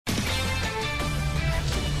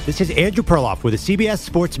This is Andrew Perloff with a CBS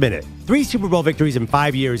Sports Minute. 3 Super Bowl victories in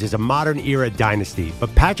 5 years is a modern-era dynasty,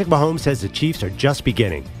 but Patrick Mahomes says the Chiefs are just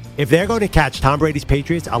beginning. If they're going to catch Tom Brady's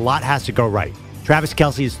Patriots, a lot has to go right. Travis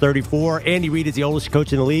Kelce is 34. Andy Reid is the oldest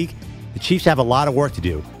coach in the league. The Chiefs have a lot of work to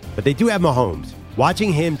do, but they do have Mahomes.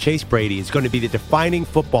 Watching him chase Brady is going to be the defining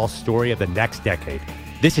football story of the next decade.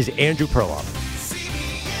 This is Andrew Perloff.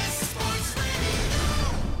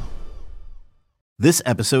 This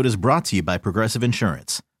episode is brought to you by Progressive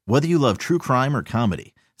Insurance. Whether you love true crime or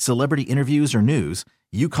comedy, celebrity interviews or news,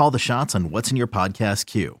 you call the shots on what's in your podcast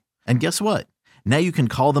queue. And guess what? Now you can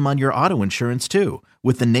call them on your auto insurance too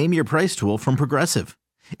with the Name Your Price tool from Progressive.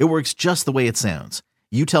 It works just the way it sounds.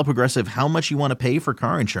 You tell Progressive how much you want to pay for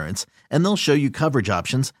car insurance, and they'll show you coverage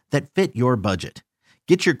options that fit your budget.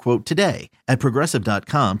 Get your quote today at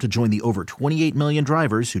Progressive.com to join the over 28 million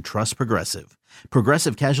drivers who trust Progressive.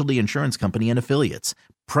 Progressive Casualty Insurance Company and Affiliates.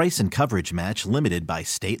 Price and coverage match limited by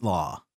state law.